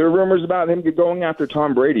 There were rumors about him going after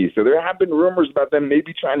Tom Brady. So there have been rumors about them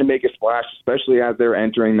maybe trying to make a splash, especially as they're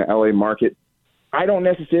entering the LA market. I don't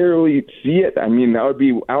necessarily see it. I mean, that would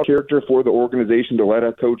be out of character for the organization to let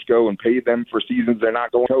a coach go and pay them for seasons they're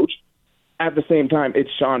not going to coach. At the same time, it's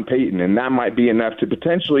Sean Payton, and that might be enough to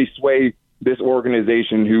potentially sway this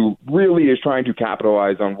organization who really is trying to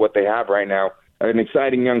capitalize on what they have right now, an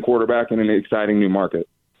exciting young quarterback and an exciting new market.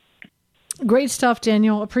 Great stuff,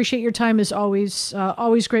 Daniel. Appreciate your time as always.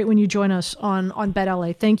 Always great when you join us on Bet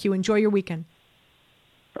LA. Thank you. Enjoy your weekend.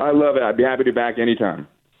 I love it. I'd be happy to be back anytime.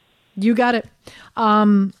 You got it.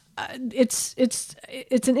 It's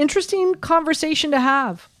an interesting conversation to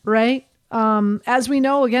have, right? As we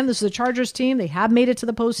know, again, this is a Chargers team. They have made it to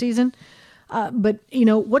the postseason. But,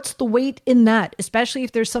 what's the weight in that, especially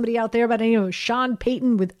if there's somebody out there by the name of Sean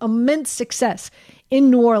Payton with immense success in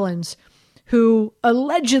New Orleans who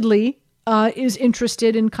allegedly is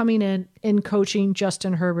interested in coming in coaching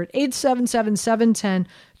Justin Herbert.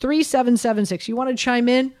 877-710-3776. You want to chime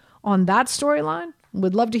in on that storyline?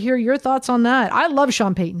 Would love to hear your thoughts on that. I love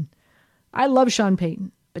Sean Payton.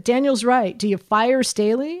 But Daniel's right. Do you fire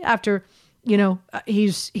Staley after,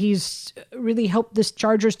 he's really helped this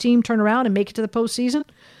Chargers team turn around and make it to the postseason?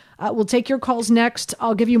 We'll take your calls next.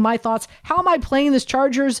 I'll give you my thoughts. How am I playing this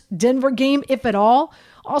Chargers-Denver game, if at all?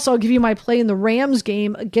 Also, I'll give you my play in the Rams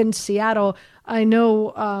game against Seattle. I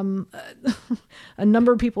know a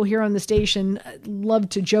number of people here on the station love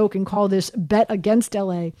to joke and call this bet against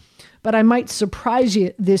LA, but I might surprise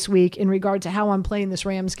you this week in regard to how I'm playing this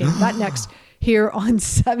Rams game. That next here on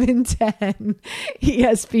 710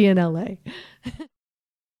 ESPN LA.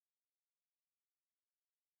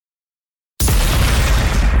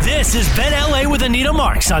 This is Bet LA with Anita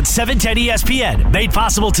Marks on 710 ESPN. Made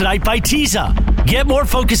possible tonight by Teza. Get more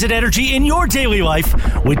focus and energy in your daily life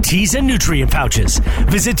with Teza nutrient pouches.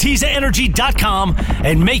 Visit TezaEnergy.com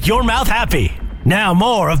and make your mouth happy. Now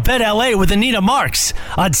more of Bet LA with Anita Marks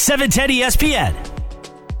on 710 ESPN.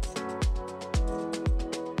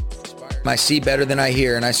 I see better than I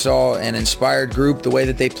hear, and I saw an inspired group, the way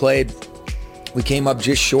that they played. We came up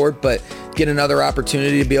just short, but get another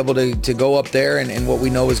opportunity to be able to go up there and what we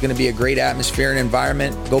know is going to be a great atmosphere and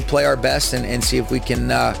environment, go play our best and see if we can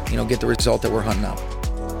get the result that we're hunting up.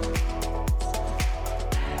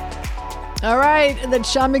 All right, that's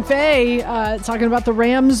Sean McVay talking about the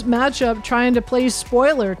Rams matchup, trying to play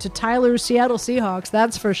spoiler to Tyler's Seattle Seahawks,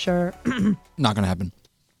 that's for sure. Not going to happen.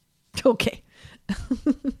 Okay.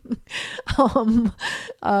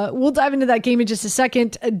 We'll dive into that game in just a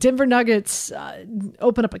second. Denver Nuggets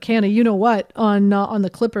open up a can of you-know-what on the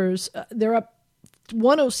Clippers. They're up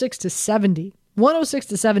 106-70.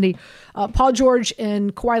 106-70. Paul George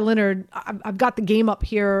and Kawhi Leonard, I've got the game up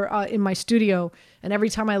here in my studio, and every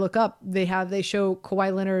time I look up, they show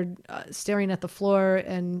Kawhi Leonard staring at the floor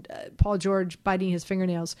and Paul George biting his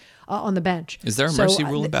fingernails on the bench. Is there a mercy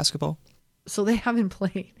rule in basketball? So they haven't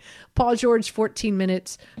played. Paul George, 14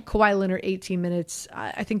 minutes. Kawhi Leonard, 18 minutes.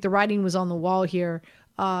 I think the writing was on the wall here.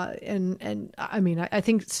 And I mean, I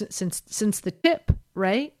think since the tip,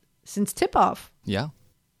 right? Since tip-off. Yeah.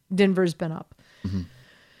 Denver's been up. Mm-hmm.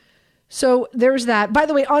 So there's that. By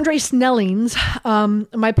the way, Andre Snellings,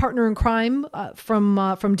 my partner in crime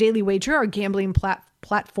from Daily Wager, our gambling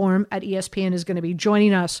platform at ESPN, is going to be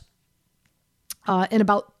joining us in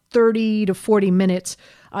about 30 to 40 minutes,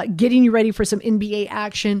 getting you ready for some NBA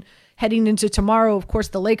action. Heading into tomorrow, of course,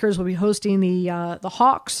 the Lakers will be hosting the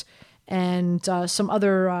Hawks and some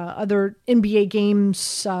other NBA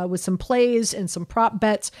games with some plays and some prop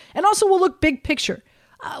bets. And also we'll look big picture.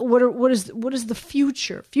 What is the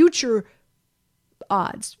future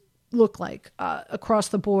odds look like across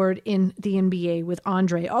the board in the NBA with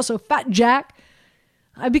Andre? Also, Fat Jack,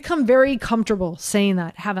 I've become very comfortable saying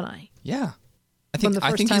that, haven't I? Yeah. I think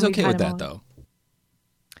he's okay with that, though.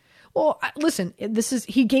 Well, listen,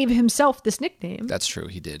 he gave himself this nickname. That's true,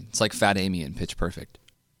 he did. It's like Fat Amy in Pitch Perfect.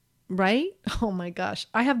 Right? Oh my gosh.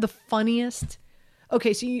 I have the funniest.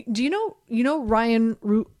 Okay, so do you know Ryan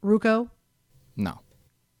Ruocco? No.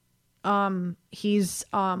 He's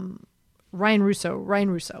Ryan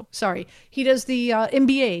Russo. Sorry. He does the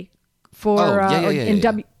NBA for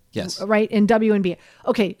Yes. Right, in WNBA.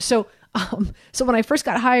 Okay, so when I first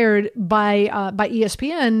got hired by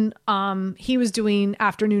ESPN, he was doing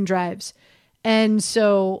afternoon drives. And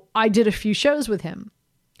so I did a few shows with him.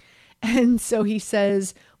 And so he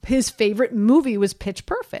says his favorite movie was Pitch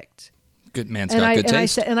Perfect. Good man's got good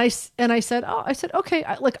taste. I said, okay.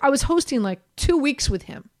 I was hosting like 2 weeks with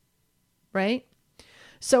him. Right.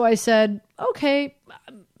 So I said, okay,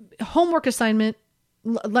 homework assignment.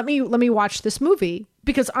 Let me watch this movie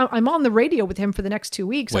because I'm on the radio with him for the next 2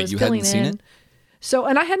 weeks. Wait, I was you filling hadn't seen in. it? So,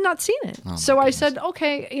 and I had not seen it. Oh, so I said,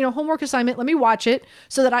 okay, homework assignment, let me watch it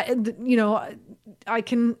so that I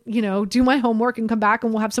can, do my homework and come back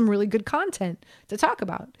and we'll have some really good content to talk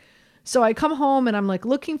about. So I come home and I'm like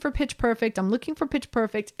looking for Pitch Perfect.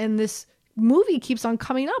 And this movie keeps on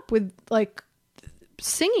coming up with like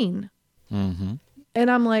singing. Mm-hmm.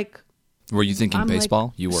 And I'm like, were you thinking baseball?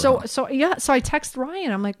 Like, you were. So I text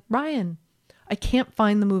Ryan. I'm like, Ryan, I can't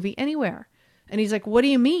find the movie anywhere. And he's like, what do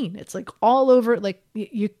you mean? It's like all over. Like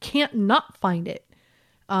you can't not find it.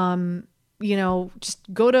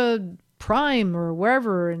 Just go to Prime or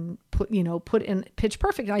wherever and put in Pitch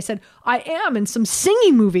Perfect. And I said, I am. And some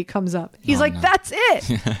singing movie comes up. He's like, that's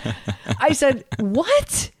it. I said,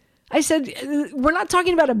 what? I said, we're not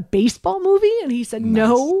talking about a baseball movie? And he said,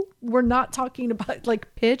 no, we're not talking about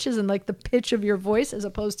like pitch as in like the pitch of your voice as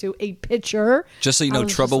opposed to a pitcher. Just so you know,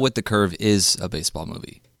 Trouble with the Curve is a baseball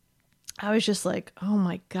movie. I was just like, oh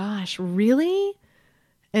my gosh, really?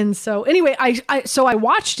 And so anyway, I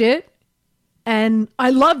watched it and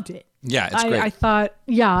I loved it. Yeah, it's great.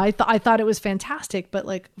 I thought it was fantastic, but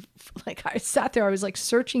like I sat there, I was like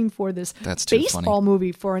searching for this baseball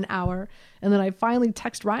movie for an hour, and then I finally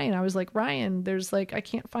text Ryan. I was like, Ryan, there's like I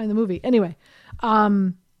can't find the movie. Anyway, I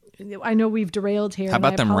know we've derailed here. How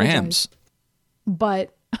about them Rams?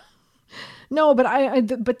 But no, but I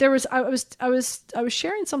was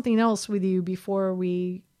sharing something else with you before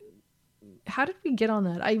we. How did we get on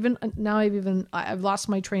that? I've lost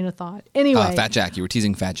my train of thought. Anyway, Fat Jack. You were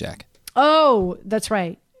teasing Fat Jack. Oh, that's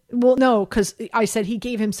right. Well, no, because I said he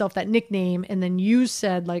gave himself that nickname, and then you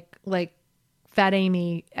said like Fat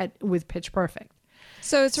Amy with Pitch Perfect.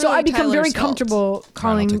 So it's really I become Tyler's very fault. comfortable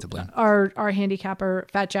calling our handicapper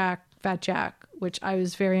Fat Jack, which I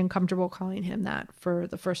was very uncomfortable calling him that for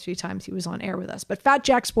the first few times he was on air with us. But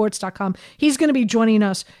FatJackSports.com, he's going to be joining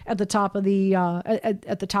us at the top of the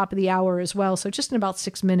at the top of the hour as well. So just in about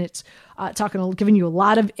 6 minutes, giving you a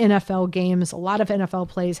lot of NFL games, a lot of NFL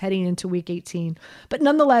plays heading into Week 18. But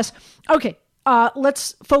nonetheless, okay.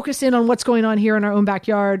 Let's focus in on what's going on here in our own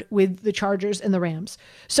backyard with the Chargers and the Rams.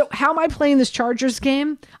 So how am I playing this Chargers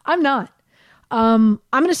game? I'm not. I'm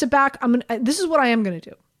going to sit back. This is what I am going to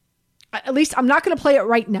do. At least I'm not going to play it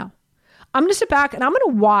right now. I'm going to sit back and I'm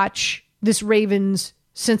going to watch this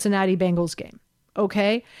Ravens-Cincinnati Bengals game.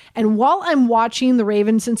 Okay? And while I'm watching the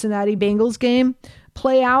Ravens-Cincinnati Bengals game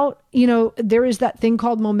play out, there is that thing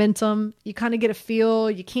called momentum. You kind of get a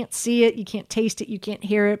feel. You can't see it. You can't taste it. You can't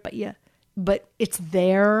hear it. But it's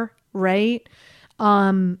there, right?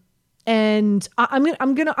 And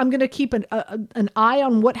I'm gonna keep an eye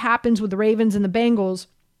on what happens with the Ravens and the Bengals.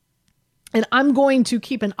 And I'm going to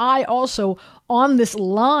keep an eye also on this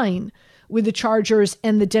line with the Chargers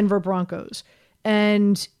and the Denver Broncos.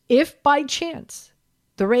 And if by chance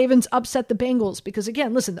the Ravens upset the Bengals, because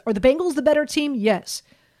again, listen, are the Bengals the better team? Yes.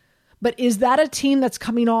 But is that a team that's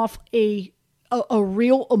coming off a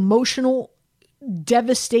real emotional,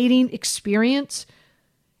 devastating experience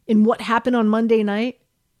in what happened on Monday night?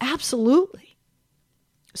 Absolutely.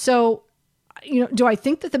 So, do I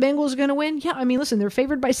think that the Bengals are going to win? Yeah. I mean, listen, they're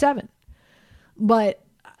favored by 7. But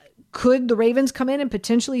could the Ravens come in and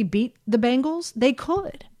potentially beat the Bengals? They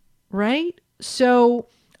could, right? So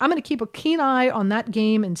I'm going to keep a keen eye on that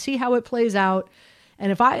game and see how it plays out.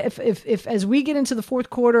 And if as we get into the fourth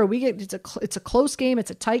quarter, it's a close game, it's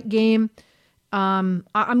a tight game. I'm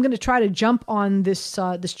going to try to jump on this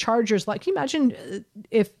Chargers. Like, can you imagine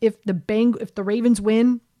if the Ravens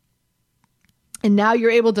win, and now you're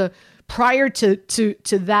able to, prior to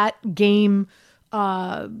that game,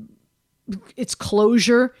 its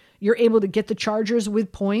closure, you're able to get the Chargers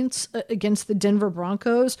with points against the Denver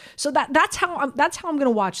Broncos. So that's how I'm going to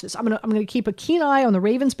watch this. I'm going to keep a keen eye on the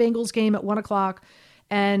Ravens Bengals game at 1:00,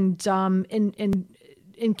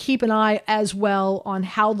 and keep an eye as well on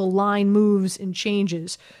how the line moves and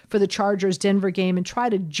changes for the Chargers Denver game, and try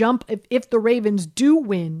to jump, if the Ravens do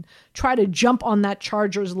win, try to jump on that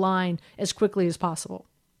Chargers line as quickly as possible.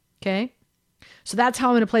 Okay? So that's how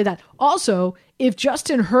I'm going to play that. Also, if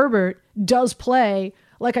Justin Herbert does play,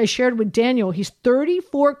 like I shared with Daniel, he's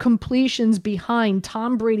 34 completions behind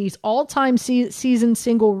Tom Brady's all-time season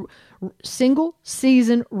single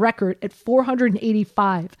season record at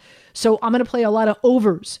 485. So I'm going to play a lot of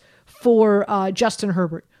overs for Justin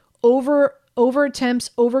Herbert. Over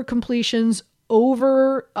attempts, over completions,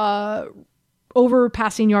 over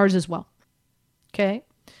passing yards as well. Okay?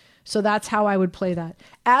 So that's how I would play that.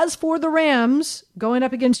 As for the Rams, going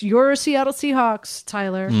up against your Seattle Seahawks,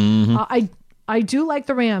 Tyler, I do like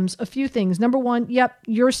the Rams. A few things. Number one, yep,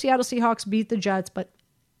 your Seattle Seahawks beat the Jets, but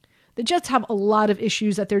the Jets have a lot of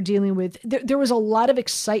issues that they're dealing with. There was a lot of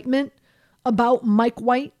excitement about Mike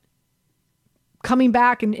White coming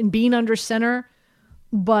back and being under center,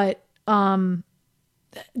 but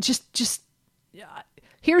just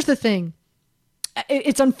here's the thing.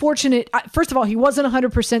 It's unfortunate. First of all, he wasn't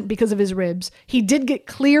 100% because of his ribs. He did get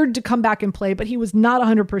cleared to come back and play, but he was not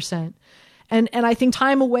 100%. And I think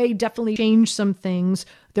time away definitely changed some things.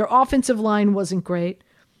 Their offensive line wasn't great.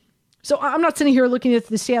 So I'm not sitting here looking at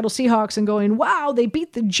the Seattle Seahawks and going, wow, they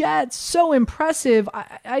beat the Jets. So impressive.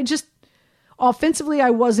 I just, offensively, I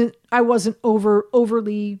wasn't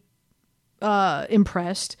overly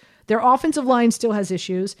impressed. Their offensive line still has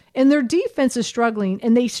issues, and their defense is struggling,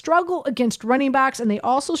 and they struggle against running backs, and they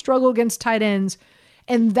also struggle against tight ends,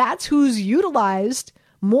 and that's who's utilized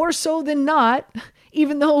more so than not,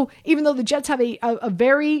 even though the Jets have a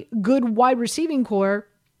very good wide receiving core.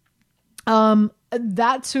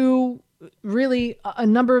 That's who really a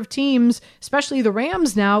number of teams, especially the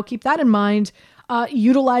Rams now, keep that in mind,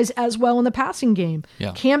 utilize as well in the passing game.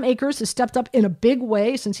 Yeah. Cam Akers has stepped up in a big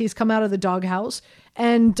way since he's come out of the doghouse.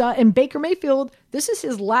 And Baker Mayfield, this is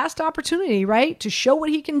his last opportunity, right, to show what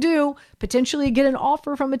he can do, potentially get an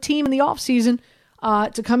offer from a team in the offseason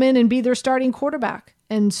to come in and be their starting quarterback.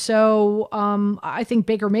 And so I think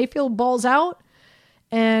Baker Mayfield balls out.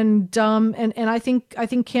 And I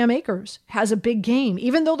think Cam Akers has a big game.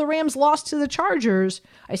 Even though the Rams lost to the Chargers,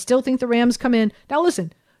 I still think the Rams come in. Now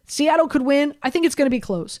listen, Seattle could win. I think it's going to be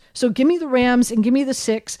close. So give me the Rams and give me the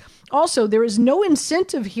 6. Also, there is no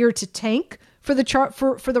incentive here to tank for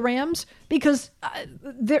the Rams because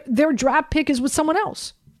their draft pick is with someone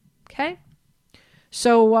else. Okay,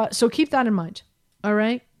 so keep that in mind. All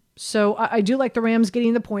right. So I do like the Rams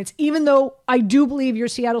getting the points, even though I do believe your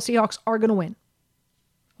Seattle Seahawks are going to win.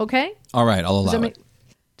 Okay. All right, I'll allow it.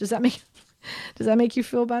 Does that make you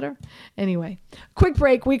feel better? Anyway, quick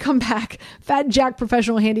break. We come back. Fat Jack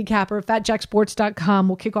Professional Handicapper, FatJackSports.com.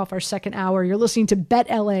 We'll kick off our second hour. You're listening to Bet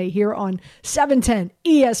LA here on 710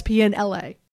 ESPN LA.